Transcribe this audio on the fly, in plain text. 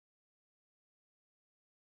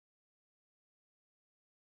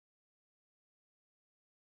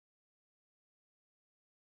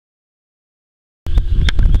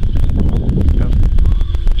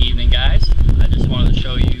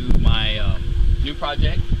new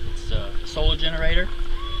project. It's a solar generator.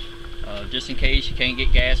 Just in case you can't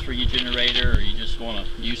get gas for your generator, or you just want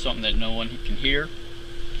to use something that no one can hear.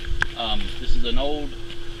 This is an old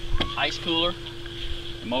ice cooler.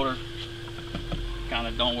 The motor kind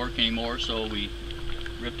of don't work anymore, so we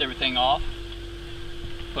ripped everything off.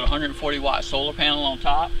 Put a 140 watt solar panel on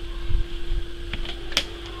top.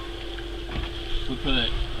 We put a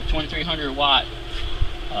 2300 watt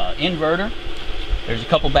inverter. There's a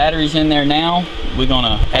couple batteries in there now. We're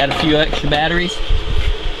gonna add a few extra batteries.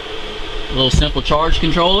 A little simple charge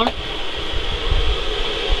controller.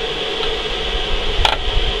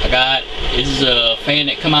 This is a fan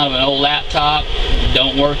that come out of an old laptop,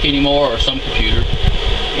 don't work anymore, or some computer.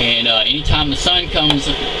 And anytime the sun comes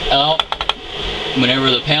out, whenever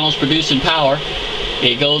the panel's producing power,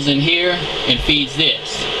 it goes in here and feeds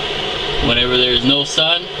this. Whenever there's no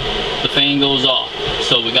sun, the fan goes off.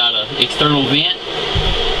 So we got an external vent.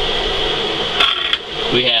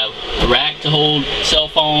 We have a rack to hold cell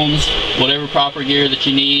phones, whatever proper gear that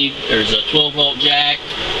you need. There's a 12 volt jack.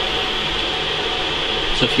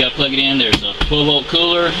 So if you gotta plug it in, there's a 12 volt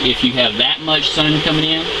cooler if you have that much sun coming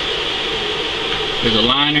in. There's a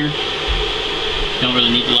liner. Don't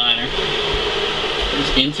really need the liner.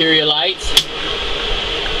 There's interior lights.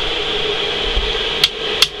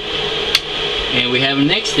 And we have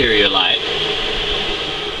an exterior light.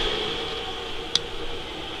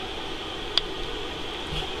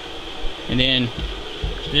 And then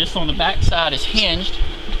this on the back side is hinged,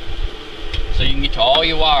 so you can get to all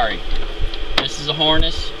your wiring. This is a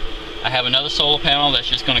harness. I have another solar panel that's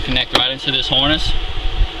just going to connect right into this harness.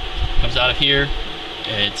 Comes out of here.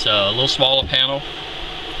 It's a little smaller panel.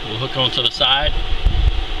 We'll hook onto the side,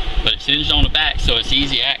 but it's hinged on the back, so it's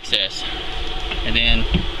easy access. And then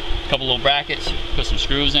a couple little brackets, put some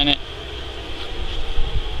screws in it.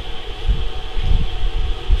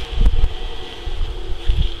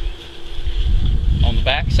 On the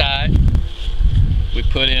back side, we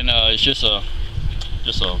put in it's just a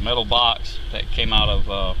metal box that came out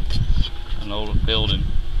of an old building.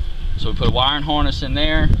 So we put a wiring harness in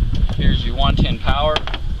there. Here's your 110 power.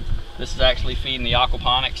 This is actually feeding the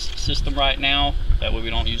aquaponics system right now. That way we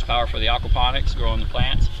don't use power for the aquaponics, growing the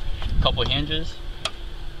plants. A couple of hinges.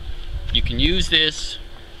 You can use this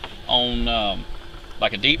on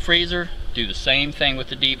like a deep freezer. Do the same thing with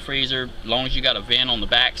the deep freezer, as long as you got a vent on the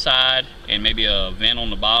back side and maybe a vent on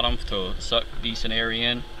the bottom to suck decent air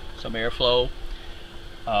in, some airflow.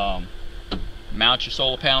 Mount your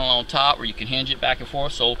solar panel on top where you can hinge it back and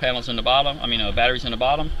forth. Solar panels in the bottom, batteries in the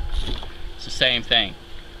bottom. It's the same thing.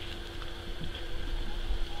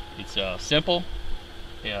 It's simple.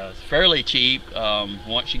 Yeah, it's fairly cheap.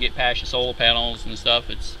 Once you get past your solar panels and stuff,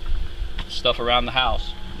 it's stuff around the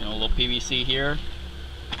house. A little PVC here.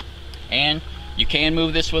 And you can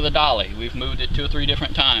move this with a dolly. We've moved it 2 or 3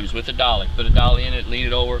 different times with a dolly. Put a dolly in it, lean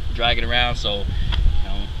it over, drag it around, so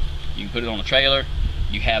you can put it on a trailer.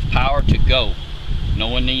 You have power to go. No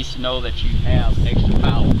one needs to know that you have extra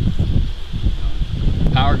power.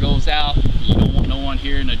 Power goes out, you don't want no one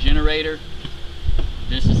hearing a generator.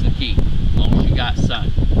 This is the key, as long as you got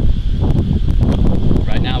sun.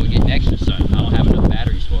 Right now we're getting extra sun. I don't have enough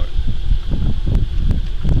batteries for it.